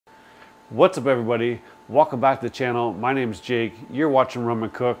What's up, everybody? Welcome back to the channel. My name is Jake. You're watching Run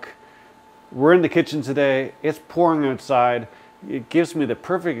and Cook. We're in the kitchen today. It's pouring outside. It gives me the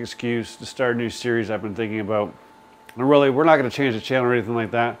perfect excuse to start a new series I've been thinking about. And really, we're not going to change the channel or anything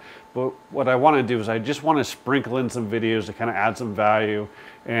like that. But what I want to do is I just want to sprinkle in some videos to kind of add some value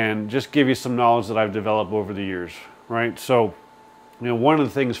and just give you some knowledge that I've developed over the years, right? So, one of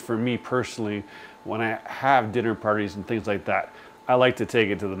the things for me personally, when I have dinner parties and things like that, I like to take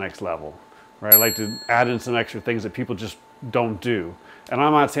it to the next level, right? I like to add in some extra things that people just don't do. And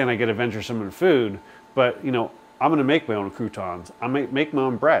I'm not saying I get adventuresome in food, but I'm going to make my own croutons. I might make my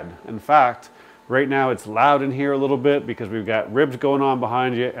own bread. In fact, right now it's loud in here a little bit because we've got ribs going on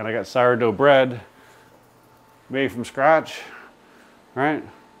behind you, and I got sourdough bread made from scratch, right?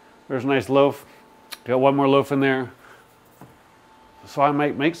 There's a nice loaf. Got one more loaf in there. So I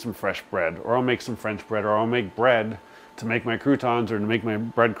might make some fresh bread, or I'll make some French bread, or I'll make bread to make my croutons, or to make my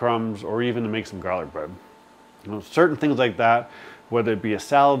breadcrumbs, or even to make some garlic bread. Certain things like that, whether it be a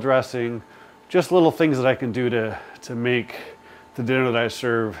salad dressing, just little things that I can do to make the dinner that I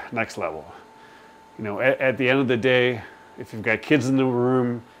serve next level. At the end of the day, if you've got kids in the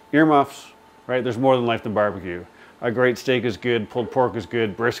room, earmuffs, right? There's more than life than barbecue. A great steak is good, pulled pork is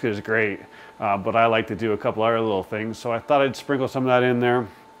good, brisket is great, but I like to do a couple other little things. So I thought I'd sprinkle some of that in there.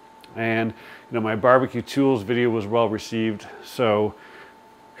 And my barbecue tools video was well received. So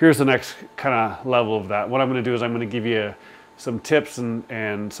here's the next kind of level of that. What I'm going to do is I'm going to give you some tips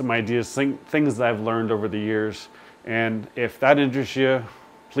and some ideas, things that I've learned over the years. And if that interests you,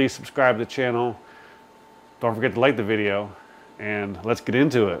 please subscribe to the channel. Don't forget to like the video, and let's get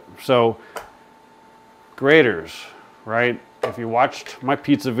into it. So, graters, right? If you watched my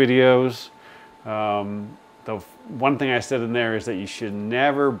pizza videos, the one thing I said in there is that you should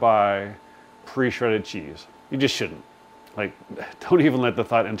never buy pre-shredded cheese. You just shouldn't. Like, don't even let the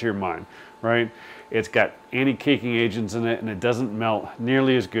thought enter your mind, right? It's got anti-caking agents in it, and it doesn't melt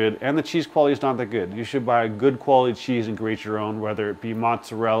nearly as good, and the cheese quality is not that good. You should buy a good quality cheese and grate your own, whether it be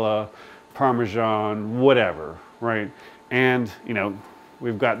mozzarella, Parmesan, whatever, right? And,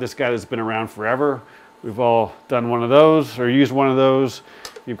 we've got this guy that's been around forever. We've all done one of those or used one of those.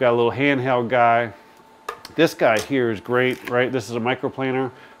 You've got a little handheld guy. This guy here is great, right? This is a microplaner.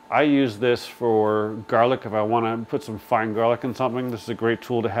 I use this for garlic if I want to put some fine garlic in something. This is a great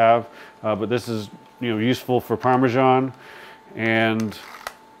tool to have, but this is useful for Parmesan. And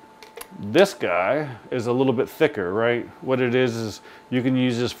this guy is a little bit thicker, right? What it is you can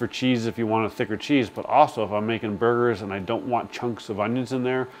use this for cheese if you want a thicker cheese, but also if I'm making burgers and I don't want chunks of onions in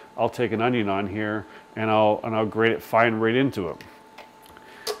there, I'll take an onion on here and I'll grate it fine right into it.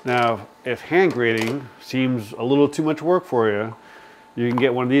 Now, if hand grating seems a little too much work for you, you can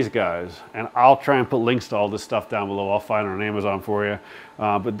get one of these guys, and I'll try and put links to all this stuff down below. I'll find it on Amazon for you.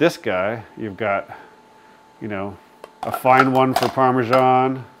 But this guy, you've got, a fine one for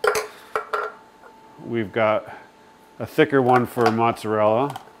Parmesan. We've got a thicker one for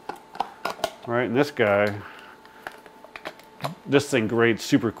mozzarella, right? And this guy, this thing grates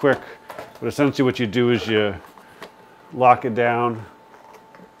super quick, but essentially what you do is you lock it down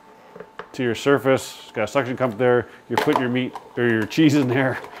to your surface. It's got a suction cup there. You're putting your meat or your cheese in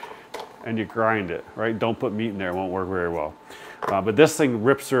there and you grind it, right? Don't put meat in there, it won't work very well. But this thing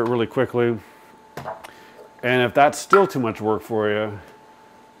rips through it really quickly. And if that's still too much work for you,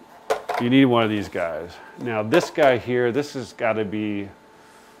 you need one of these guys. Now this guy here, this has got to be,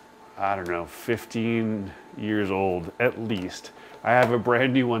 I don't know, 15 years old at least. I have a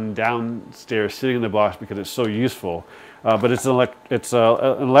brand new one downstairs sitting in the box because it's so useful. But it's an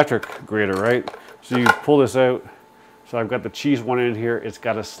electric grater, right? So you pull this out. So I've got the cheese one in here. It's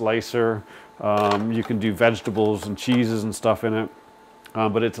got a slicer. You can do vegetables and cheeses and stuff in it.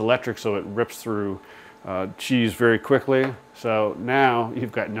 But it's electric, so it rips through cheese very quickly. So now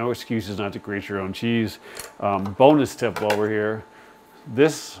you've got no excuses not to grate your own cheese. Bonus tip while we're here.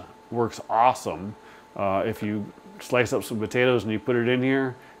 This works awesome if you slice up some potatoes and you put it in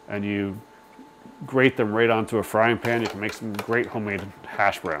here and you grate them right onto a frying pan. You can make some great homemade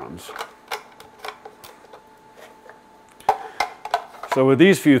hash browns. So with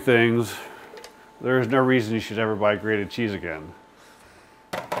these few things, there's no reason you should ever buy grated cheese again.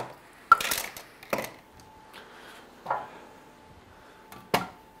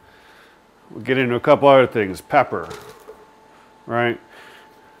 We'll get into a couple other things. Pepper, right?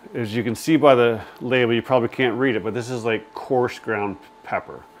 As you can see by the label, you probably can't read it, but this is like coarse ground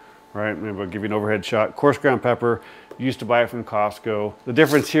pepper, right? Maybe I'll give you an overhead shot. Coarse ground pepper, you used to buy it from Costco. The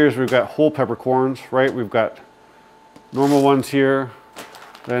difference here is we've got whole peppercorns, right? We've got normal ones here.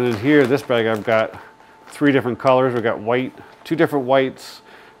 Then in here, this bag, I've got 3 different colors. We've got white, 2 different whites,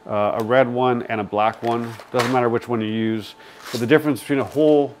 a red one and a black one. Doesn't matter which one you use. But the difference between a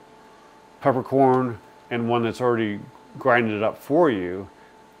whole peppercorn and one that's already grinded up for you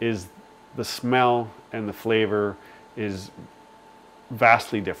is the smell and the flavor is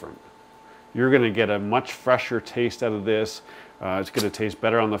vastly different. You're going to get a much fresher taste out of this. It's going to taste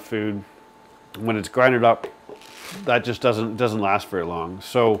better on the food. When it's grinded up, that just doesn't last very long.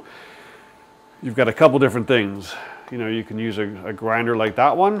 So you've got a couple different things. You know, you can use a grinder like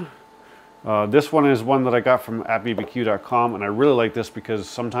that one. This one is one that I got from at bbq.com, and I really like this because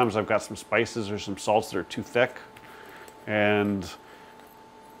sometimes I've got some spices or some salts that are too thick, and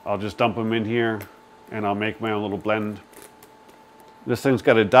I'll just dump them in here and I'll make my own little blend. This thing's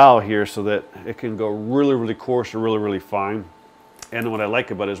got a dial here so that it can go really, really coarse or really, really fine. And what I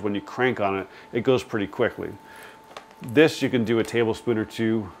like about it is when you crank on it, it goes pretty quickly. This you can do a tablespoon or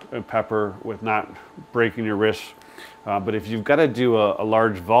two of pepper with not breaking your wrist. But if you've got to do a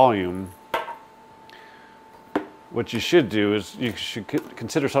large volume, what you should do is you should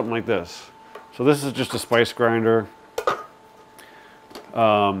consider something like this. So this is just a spice grinder.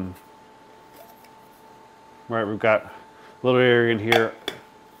 Right, we've got a little area in here.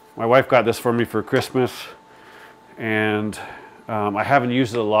 My wife got this for me for Christmas, and I haven't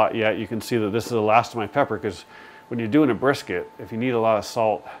used it a lot yet. You can see that this is the last of my pepper, because when you're doing a brisket, if you need a lot of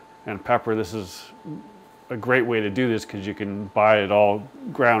salt and pepper, this is a great way to do this because you can buy it all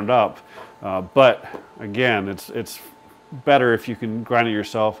ground up. But again, it's better if you can grind it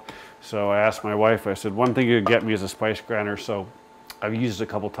yourself. So I asked my wife, I said, one thing you could get me is a spice grinder. So I've used it a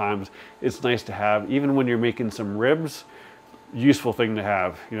couple times. It's nice to have, even when you're making some ribs, useful thing to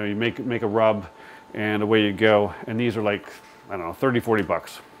have. You know, you make a rub and away you go. And these are like, I don't know, 30, 40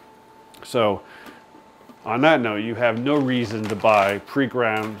 bucks. So on that note, you have no reason to buy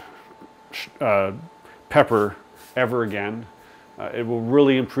pre-ground pepper ever again. It will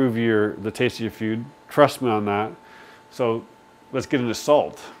really improve the taste of your food. Trust me on that. So let's get into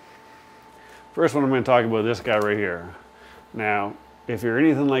salt. First one I'm going to talk about, this guy right here. Now, if you're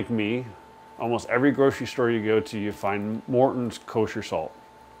anything like me, almost every grocery store you go to, you find Morton's kosher salt.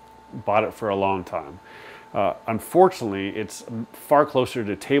 Bought it for a long time. Unfortunately, it's far closer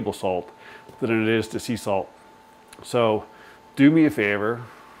to table salt than it is to sea salt. So do me a favor,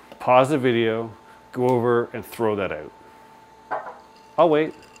 pause the video, go over and throw that out. I'll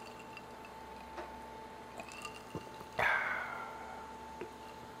wait.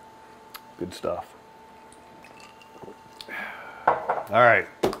 Good stuff. All right,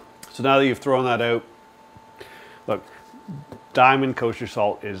 so now that you've thrown that out, look, Diamond kosher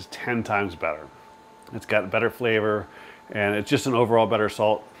salt is 10 times better. It's got better flavor, and it's just an overall better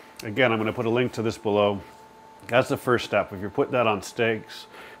salt. Again, I'm going to put a link to this below. That's the first step. If you're putting that on steaks,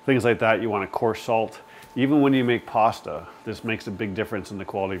 things like that, you want a coarse salt. Even when you make pasta, this makes a big difference in the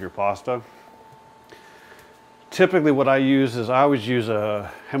quality of your pasta. Typically what I use is I always use a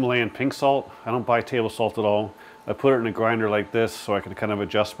Himalayan pink salt. I don't buy table salt at all. I put it in a grinder like this so I can kind of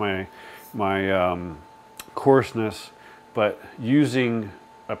adjust my coarseness. But using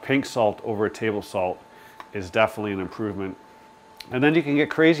a pink salt over a table salt is definitely an improvement. And then you can get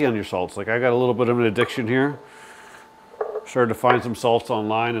crazy on your salts. Like I got a little bit of an addiction here. Started to find some salts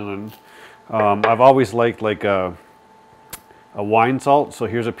online, and then I've always liked like a wine salt. So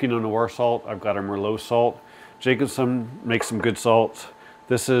here's a Pinot Noir salt. I've got a Merlot salt. Jacobson makes some good salts.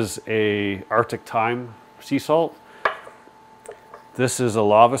 This is a Arctic thyme sea salt. This is a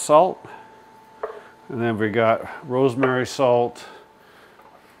lava salt. And then we got rosemary salt.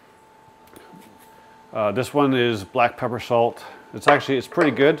 This one is black pepper salt. It's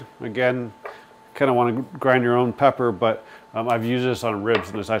pretty good. Again, kind of want to grind your own pepper, but I've used this on ribs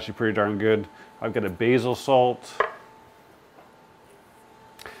and it's actually pretty darn good. I've got a basil salt.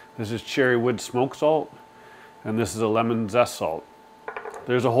 This is cherry wood smoke salt. And this is a lemon zest salt.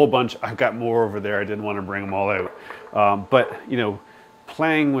 There's a whole bunch. I've got more over there. I didn't want to bring them all out. But, you know,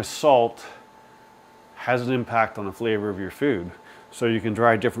 playing with salt has an impact on the flavor of your food. So you can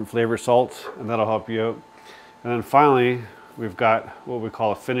try different flavor salts, and that'll help you out. And then finally, we've got what we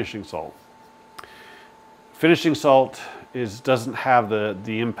call a finishing salt. Finishing salt doesn't have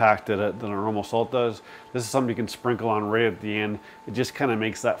the impact that a normal salt does. This is something you can sprinkle on right at the end. It just kind of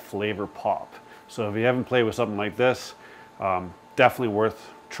makes that flavor pop. So if you haven't played with something like this, definitely worth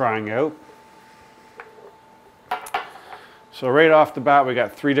trying out. So right off the bat, we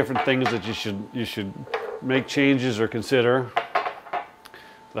got 3 different things that you should make changes or consider.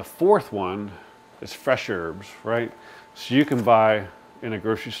 The 4th one is fresh herbs, right? So you can buy in a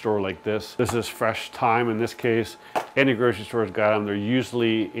grocery store like this. This is fresh thyme in this case. Any grocery store's got them. They're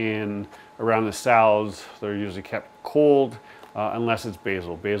usually in around the salads. They're usually kept cold. unless it's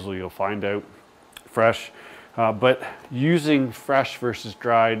basil. Basil you'll find out fresh. But using fresh versus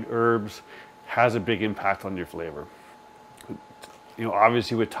dried herbs has a big impact on your flavor. You know,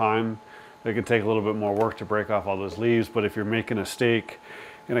 obviously with time, it can take a little bit more work to break off all those leaves, but if you're making a steak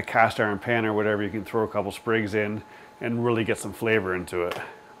in a cast iron pan or whatever, you can throw a couple sprigs in and really get some flavor into it.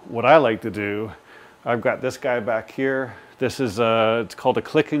 What I like to do, I've got this guy back here. This is, it's called a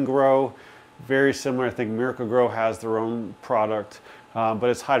Click and Grow. Very similar, I think Miracle Grow has their own product, but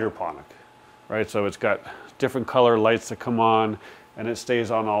it's hydroponic, right? So it's got different color lights that come on and it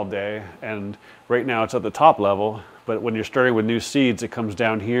stays on all day. And right now it's at the top level, but when you're starting with new seeds, it comes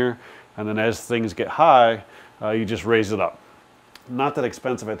down here. And then as things get high, you just raise it up. Not that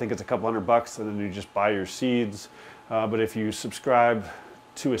expensive, I think it's a couple $100, and then you just buy your seeds. But if you subscribe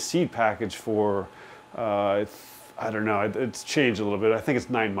to a seed package for, I don't know, it's changed a little bit. I think it's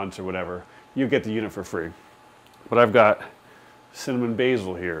 9 months or whatever. You get the unit for free. But I've got cinnamon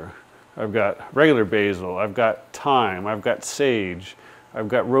basil here. I've got regular basil. I've got thyme. I've got sage. I've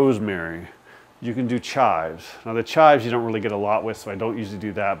got rosemary. You can do chives. Now the chives you don't really get a lot with, so I don't usually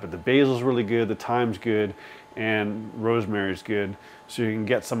do that, but the basil's really good, the thyme's good, and rosemary's good. So you can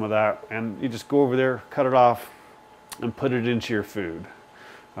get some of that, and you just go over there, cut it off, and put it into your food.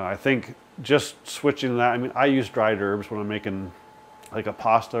 I think just switching that, I mean, I use dried herbs when I'm making like a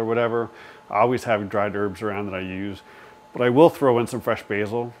pasta or whatever. I always have dried herbs around that I use, but I will throw in some fresh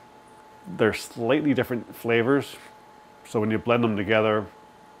basil. They're slightly different flavors, so when you blend them together,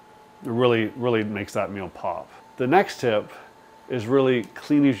 it really makes that meal pop. The next tip is really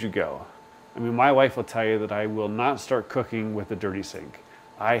clean as you go. I mean, my wife will tell you that I will not start cooking with a dirty sink.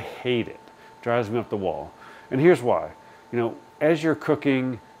 I hate it. Drives me up the wall. And here's why. You know, as you're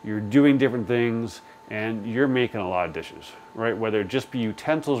cooking, you're doing different things, and you're making a lot of dishes, right? Whether it just be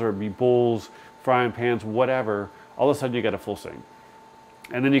utensils or it be bowls, frying pans, whatever, all of a sudden you got a full sink.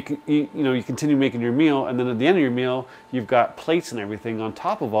 And then you continue making your meal, and then at the end of your meal, you've got plates and everything on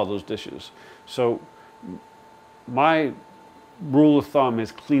top of all those dishes. So my rule of thumb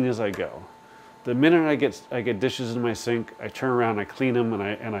is clean as I go. The minute I get dishes in my sink, I turn around, I clean them,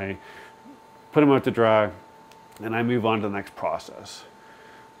 and I put them out to dry, and I move on to the next process.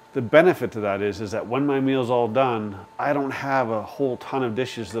 The benefit to that is that when my meal's all done, I don't have a whole ton of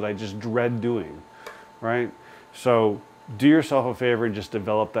dishes that I just dread doing, right? So do yourself a favor and just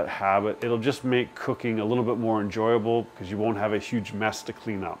develop that habit. It'll just make cooking a little bit more enjoyable because you won't have a huge mess to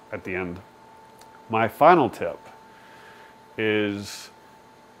clean up at the end. My final tip is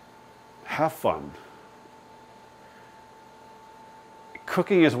have fun.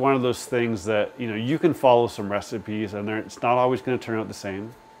 Cooking is one of those things that, you know, you can follow some recipes and it's not always going to turn out the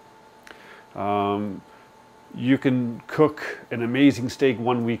same. You can cook an amazing steak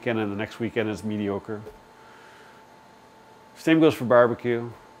one weekend and the next weekend is mediocre. Same goes for barbecue.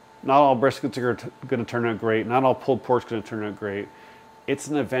 Not all briskets are going to turn out great. Not all pulled pork's going to turn out great. It's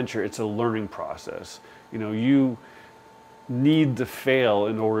an adventure. It's a learning process. You know, you need to fail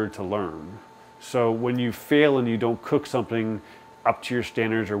in order to learn. So when you fail and you don't cook something up to your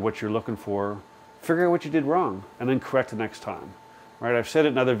standards or what you're looking for, figure out what you did wrong and then correct the next time. Right? I've said it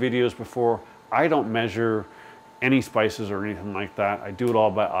in other videos before. I don't measure any spices or anything like that. I do it all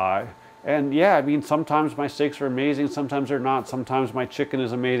by eye. And yeah, I mean, sometimes my steaks are amazing, sometimes they're not. Sometimes my chicken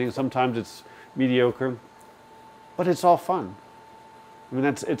is amazing, sometimes it's mediocre. But it's all fun. I mean,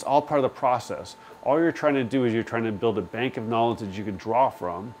 it's all part of the process. All you're trying to do is you're trying to build a bank of knowledge that you can draw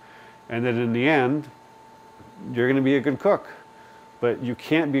from. And then in the end, you're going to be a good cook. But you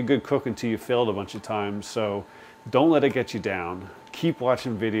can't be a good cook until you failed a bunch of times. So don't let it get you down. Keep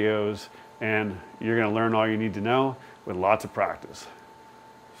watching videos, and you're going to learn all you need to know with lots of practice.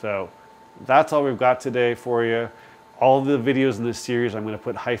 So that's all we've got today for you. All the videos in this series, I'm going to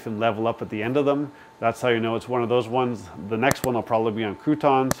put -level up at the end of them. That's how you know it's one of those ones. The next one will probably be on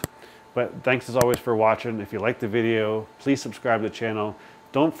croutons. But thanks as always for watching. If you liked the video, please subscribe to the channel.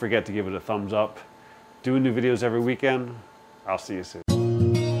 Don't forget to give it a thumbs up. Doing new videos every weekend. I'll see you soon.